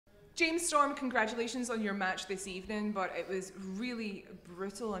James Storm, congratulations on your match this evening, but it was really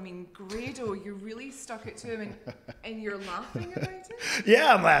brutal. I mean, Grado, you really stuck it to him, and you're laughing about it?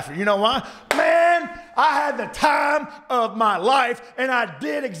 Yeah, I'm laughing. You know why? Man, I had the time of my life, and I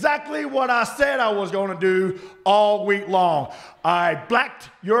did exactly what I said I was going to do all week long. I blacked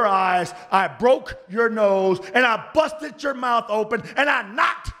your eyes, I broke your nose, and I busted your mouth open, and I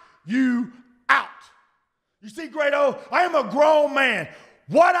knocked you out. You see, Grado, I am a grown man.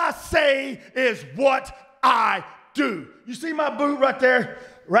 What I say is what I do. You see my boot right there?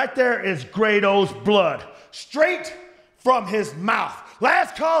 Right there is Grado's blood, straight from his mouth.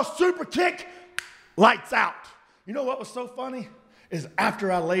 Last call, super kick, lights out. You know what was so funny? Is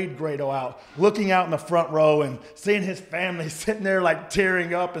after I laid Grado out, looking out in the front row and seeing his family sitting there like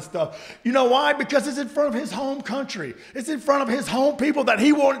tearing up and stuff. You know why? Because it's in front of his home country. It's in front of his home people that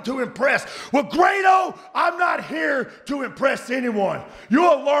he wanted to impress. Well, Grado, I'm not here to impress anyone.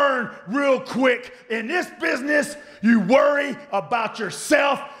 You'll learn real quick. In this business, you worry about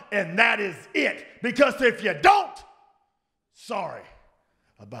yourself, and that is it. Because if you don't, sorry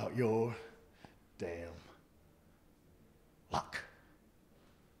about your damn luck.